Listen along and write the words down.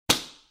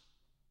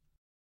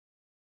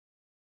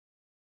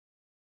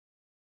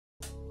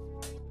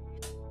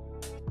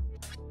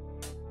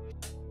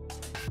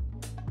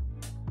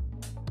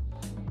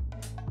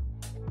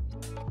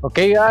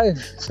Okay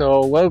guys,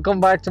 so welcome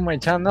back to my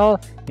channel.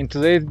 In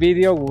today's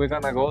video we're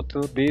gonna go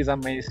to this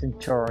amazing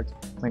church.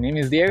 My name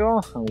is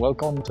Diego and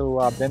welcome to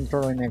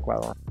Adventure in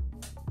Ecuador.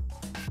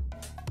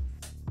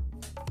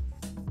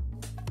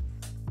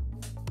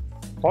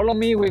 Follow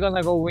me, we're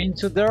gonna go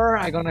into there,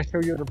 I'm gonna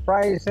show you the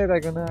prices, I'm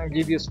gonna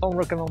give you some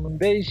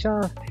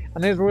recommendations,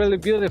 and it's really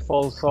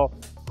beautiful, so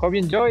hope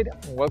you enjoyed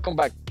and welcome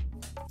back.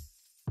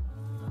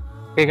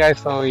 Okay guys,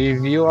 so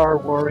if you are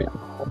worried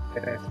about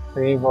the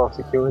safe or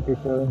security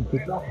here in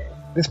Quito,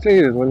 this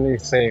place is really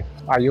safe.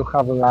 You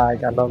have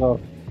like a lot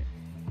of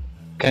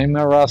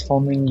cameras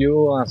filming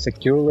you and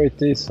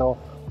security, so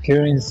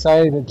here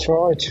inside the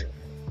church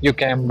you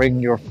can bring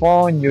your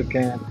phone, you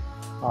can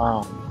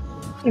um,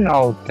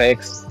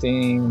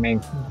 texting, make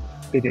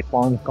video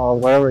phone call,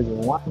 wherever you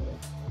want.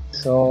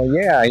 So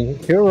yeah,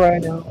 here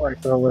right now I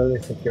feel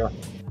really secure.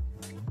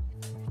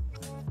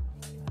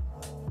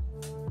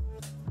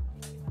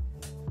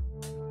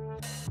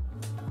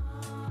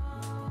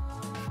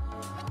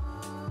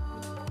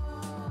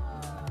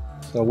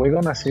 So we're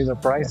gonna see the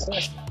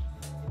prices.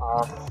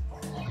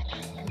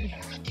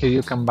 Here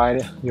you can buy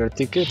your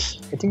tickets.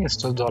 I think it's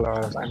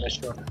 $2. I'm not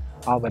sure.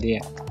 But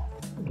yeah,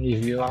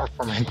 if you are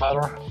from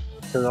Ecuador,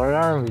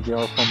 $2. If you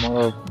are from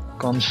other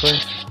country,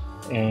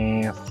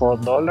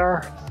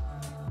 $4.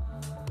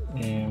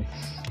 And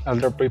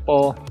elder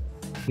people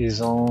is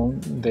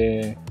on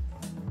the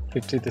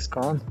 50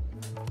 discount,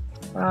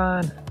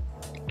 and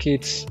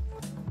kids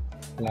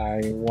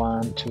like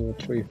 1, 2,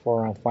 3,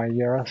 4, and 5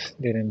 years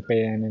didn't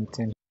pay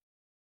anything.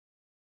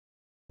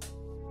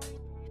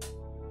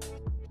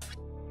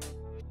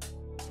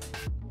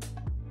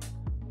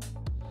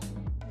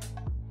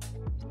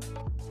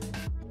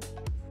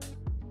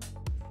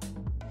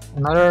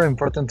 Another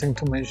important thing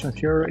to mention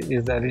here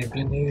is that if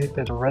you need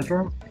the red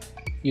room,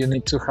 you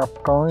need to have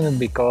coin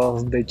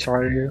because they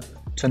charge you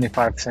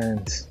 25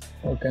 cents.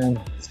 You can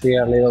see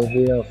a little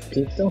bit of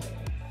Quito.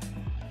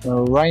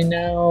 Right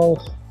now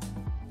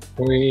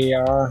we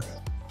are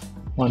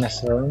on a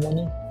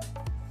ceremony.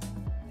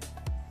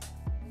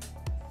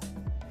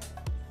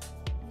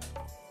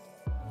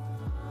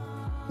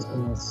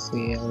 Let's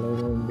see a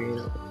little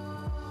bit.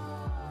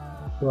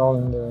 We're all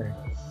in the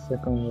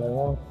second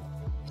level.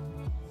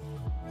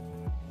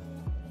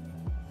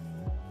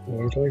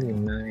 It's really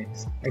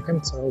nice. I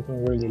can talk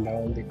really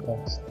loud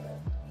because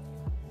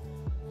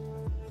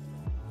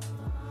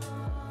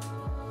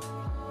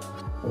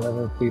a lot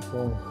of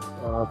people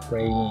are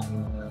praying.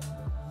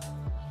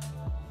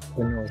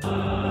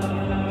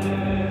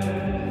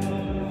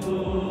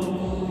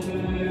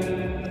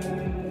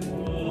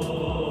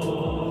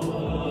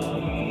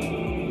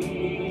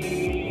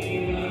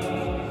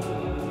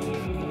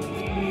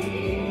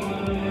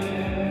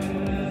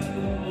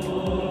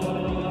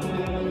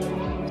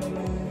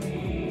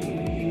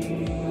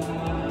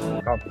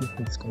 How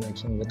people's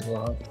connection with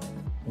God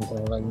and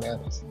stuff like that.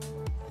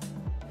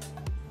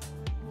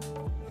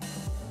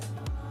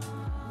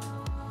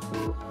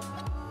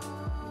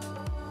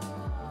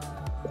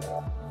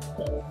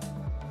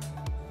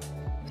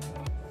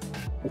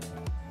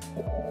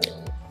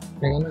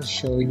 I'm gonna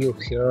show you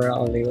here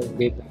a little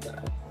bit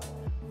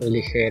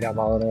really hate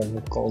about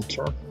our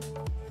culture.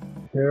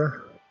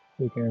 Here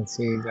you can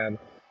see that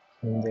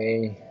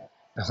they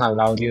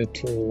allow you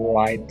to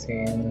write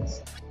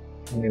things,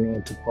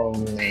 to call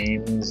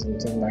names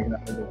and things like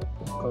that,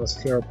 because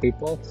here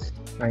people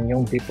and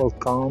young people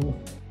come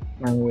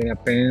and with a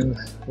pen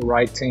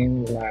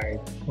writing,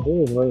 like this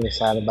is really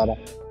sad about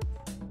it.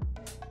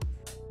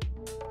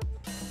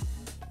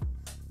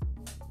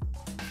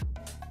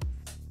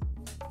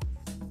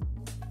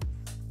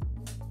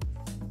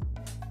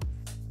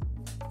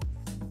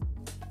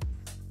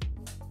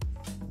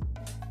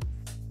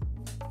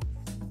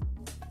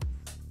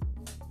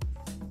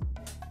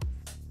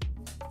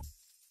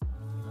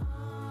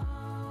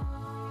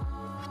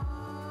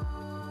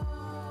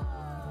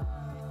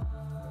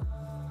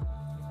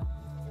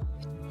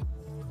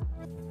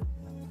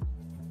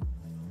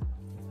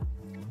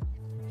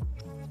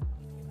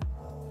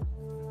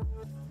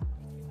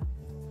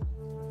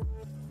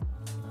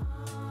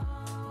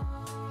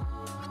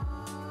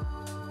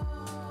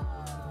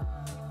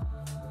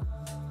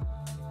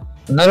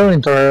 Another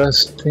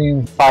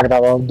interesting fact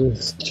about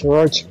this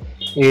church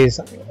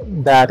is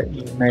that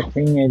in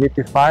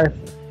 1985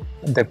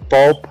 the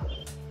Pope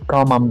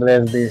come and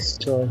bless this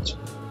church,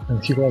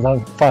 and he was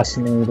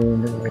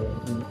fascinated with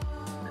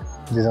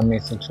this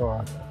amazing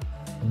church.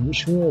 And you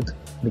should,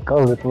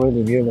 because it's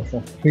really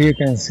beautiful. Here you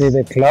can see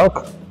the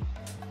clock.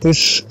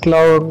 This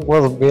clock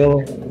was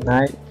built in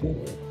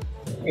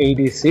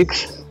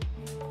 1986,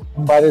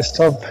 but it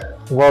stopped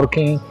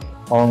working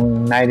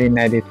on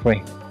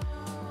 1993.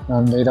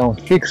 And they don't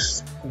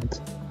fix it.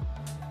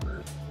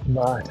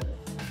 But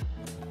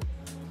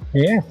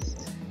yeah,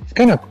 it's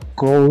kind of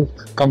cool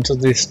to come to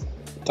this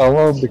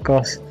tower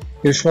because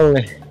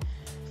usually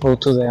go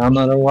to the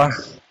another one,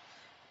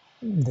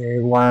 the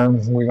one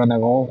we're gonna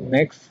go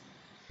next,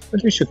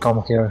 but we should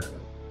come here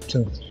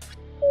too.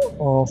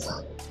 Of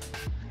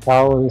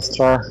how we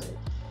start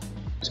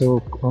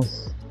to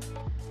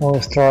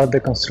or start the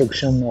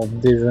construction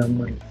of this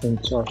amazing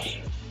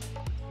church.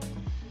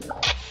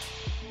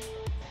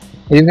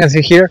 You can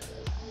see here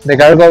the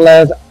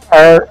gargoyles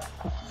are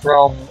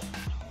from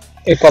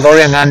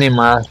Ecuadorian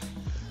animals.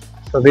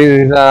 So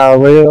this is a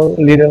real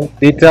little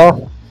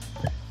detail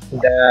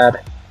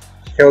that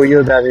show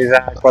you that is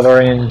an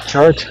Ecuadorian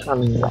church. I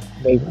mean,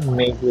 they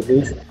made with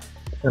this,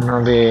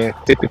 the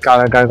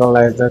typical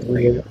gargoyles that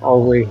we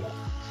always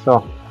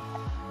saw.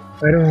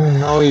 I don't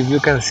know if you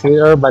can see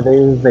her, but it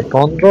is the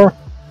condor,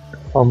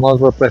 or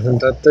most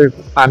representative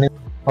animal.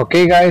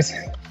 Okay, guys,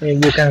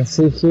 you can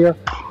see here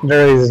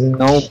there is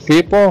no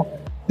people.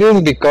 This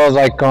is because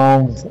I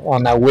come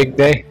on a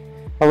weekday.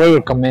 I will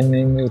recommend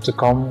you to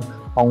come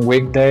on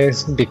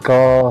weekdays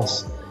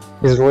because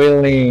it's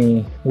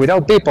really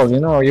without people.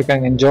 You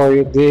can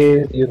enjoy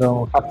this. You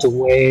don't have to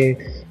wait,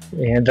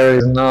 and there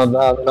is not a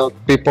lot of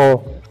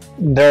people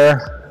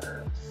there.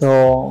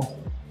 So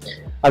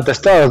at the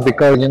start,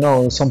 because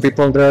some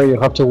people there, you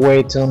have to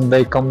wait till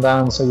they come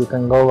down so you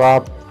can go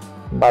up.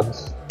 But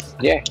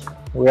yeah,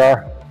 we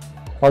are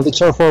all the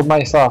church for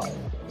myself,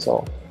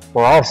 so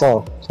for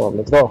ourselves. So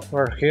let's go.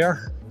 We're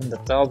here on the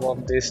top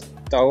of this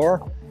tower.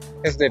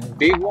 It's the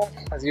big one,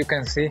 as you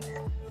can see.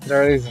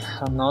 There is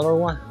another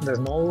one, the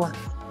small one.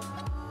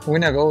 We're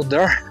gonna go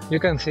there. You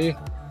can see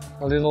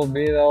a little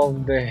bit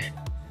of the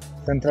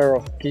center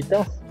of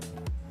Quito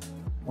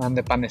and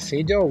the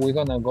panecillo. We're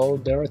gonna go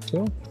there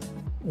too.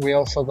 We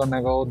also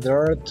gonna go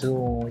there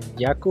to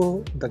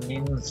Yaku, that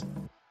means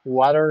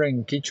water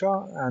in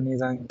Quechua, and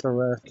is an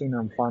interesting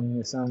and fun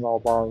museum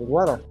about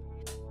water.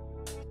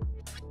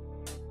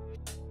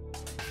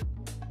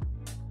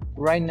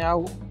 Right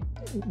now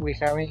we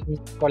having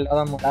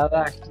colada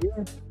morada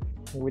here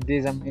with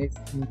this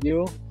amazing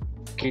view,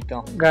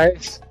 Quito.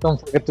 Guys, don't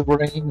forget to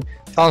bring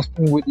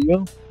something with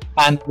you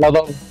and a lot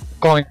of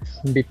coins,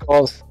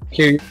 because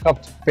here you have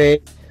to pay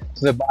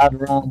to the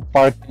bathroom,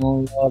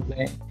 parking lot,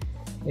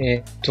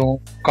 to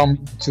come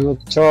to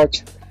the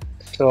church.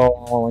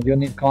 So you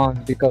need coins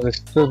because it's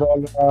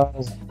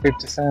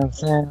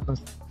 $2.57.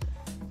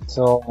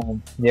 So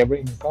yeah,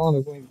 bring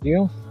coins with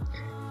you.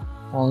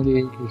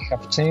 Only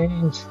have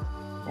change,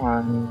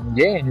 and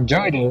yeah,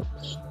 enjoy it.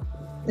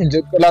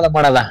 Enjoy colada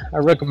morada. I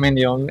recommend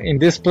you. In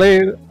this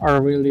place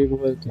are really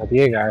good. But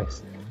yeah,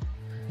 guys,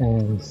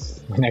 and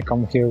when I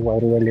come here,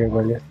 was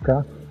really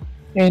scar.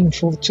 And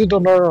for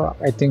 $2,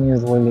 I think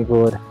it's really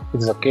good.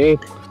 It's okay.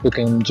 You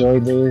can enjoy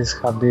this,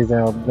 have this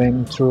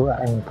adventure,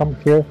 and come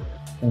here.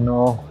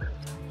 More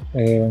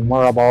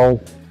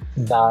about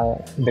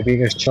the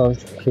biggest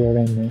church here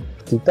in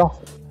Quito.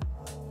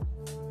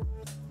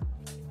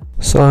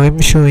 So I'm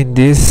showing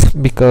this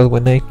because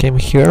when I came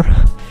here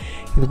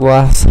it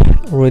was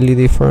really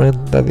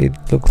different than it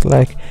looks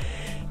like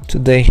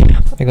today.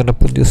 I'm gonna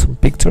put you some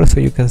pictures so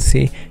you can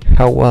see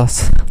how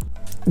was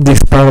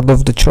this part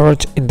of the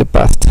church in the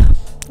past,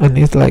 and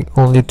it's like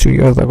only 2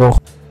 years ago.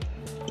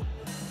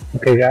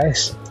 Okay,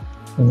 guys,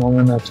 the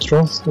moment of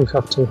truth, we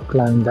have to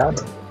climb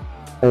that.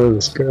 I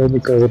was scared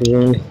because it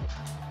really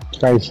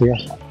right here.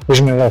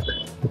 Wish me luck,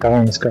 because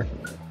I'm scared.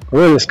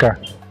 Really scared,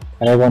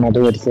 and I wanna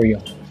do it for you.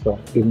 So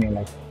give me a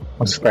like,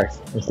 subscribe.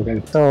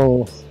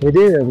 So we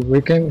did it. We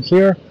came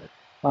here.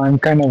 I'm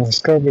kind of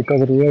scared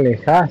because it really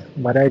hot,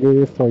 but I did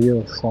it for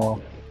you.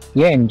 So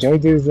yeah, enjoy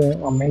this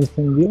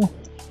amazing view.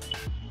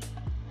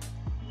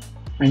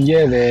 And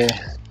yeah, the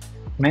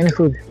man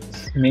who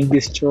made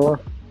this tour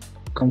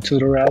come to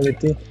the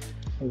reality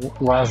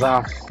was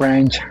a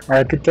French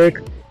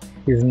architect.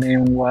 His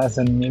name was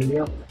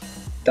Emilio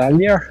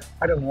Tarlier.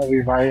 I don't know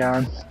if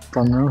I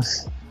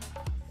pronounce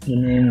the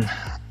name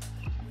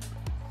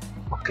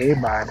okay,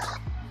 but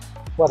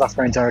what a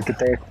French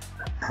architect,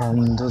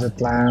 do the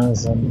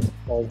plans and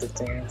all the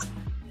things.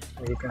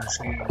 You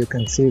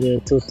can see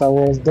the two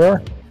towers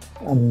there,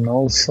 and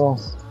also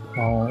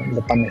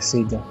the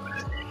panecillo.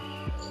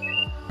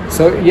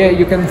 So yeah,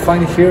 you can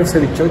find here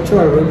cevichocho.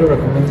 I really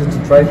recommend you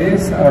to try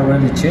this. Are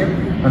really cheap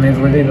and it's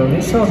really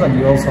delicious. And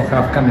you also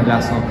have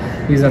canelazo.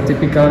 It's a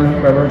typical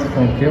beverage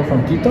from here,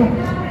 from Quito.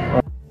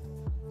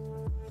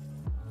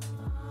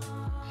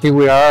 Here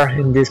we are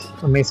in this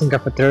amazing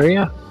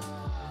cafeteria.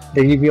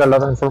 They give you a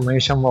lot of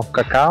information of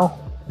cacao.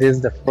 This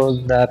is the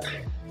fruit that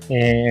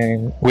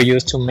we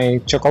use to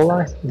make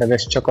chocolate, the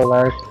best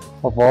chocolate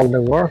of all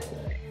the world.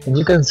 And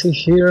you can see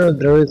here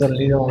there is a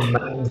little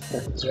nice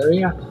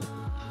cafeteria.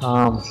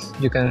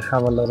 You can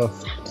have a lot of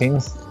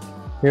things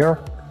here,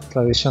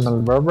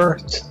 traditional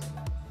beverage.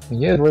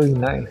 And yeah, really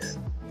nice.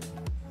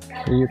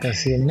 Here you can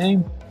see a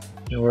name.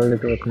 I really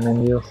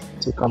recommend you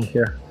to come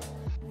here.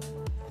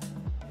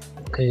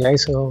 Okay,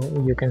 guys, so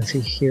you can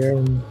see here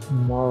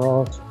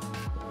more of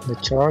the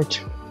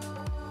church.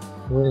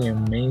 Really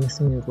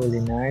amazing,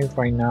 really nice.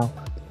 Right now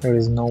there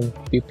is no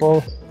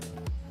people.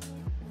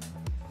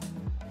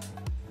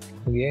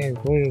 Yeah,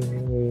 really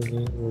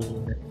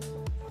nice.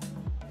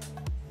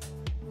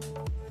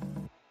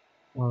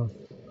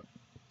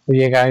 So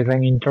yeah, guys,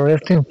 an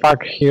interesting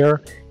fact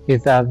here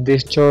is that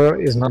this church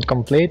is not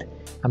complete,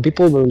 and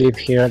people believe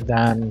here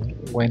that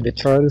when the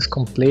church is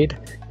complete,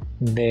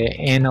 the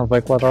end of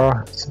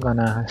Ecuador is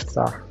gonna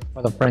start.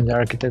 For the French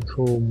architect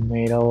who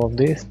made all of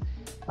this,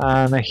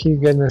 and he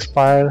gets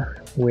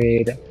inspired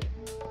with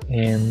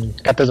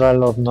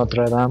Cathedral of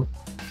Notre Dame,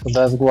 so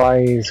that's why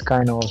it's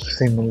kind of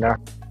similar.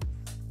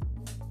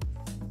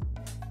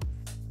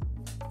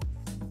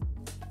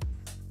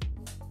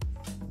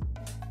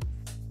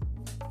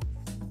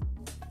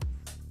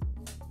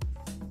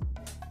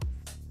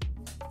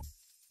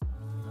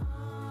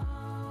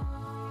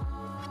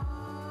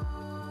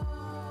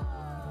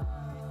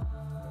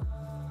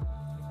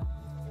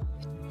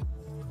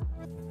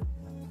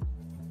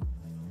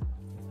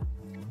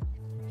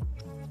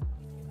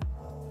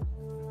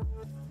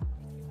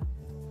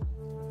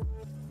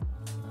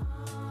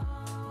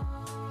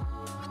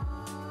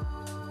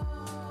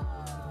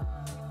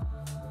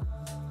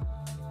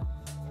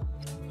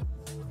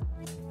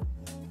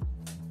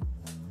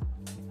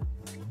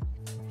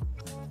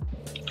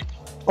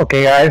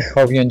 Okay guys,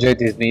 hope you enjoyed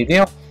this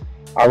video.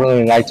 I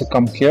really like to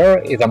come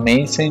here, it's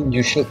amazing,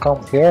 you should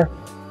come here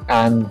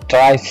and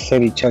try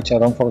ceviche,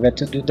 don't forget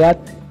to do that.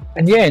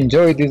 And yeah,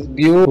 enjoy this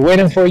view,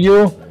 waiting for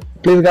you.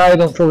 Please guys,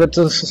 don't forget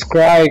to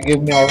subscribe,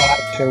 give me a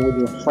like, share with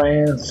your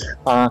friends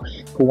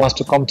who wants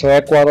to come to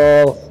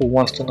Ecuador, who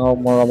wants to know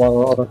more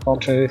about other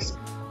countries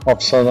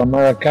of South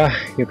America.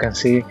 You can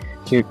see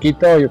here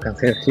Quito, you can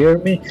hear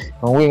me,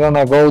 and we're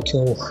gonna go to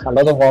a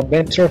lot of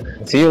adventure.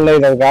 See you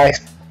later guys.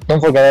 Don't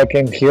forget I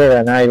came here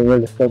and I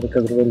really feel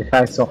because it's really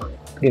high, so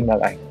give me a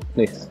like,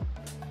 please.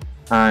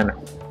 And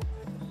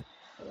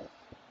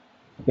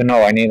you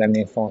know I need a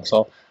new phone,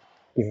 so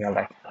give me a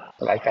like.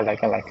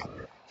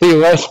 See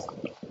you guys.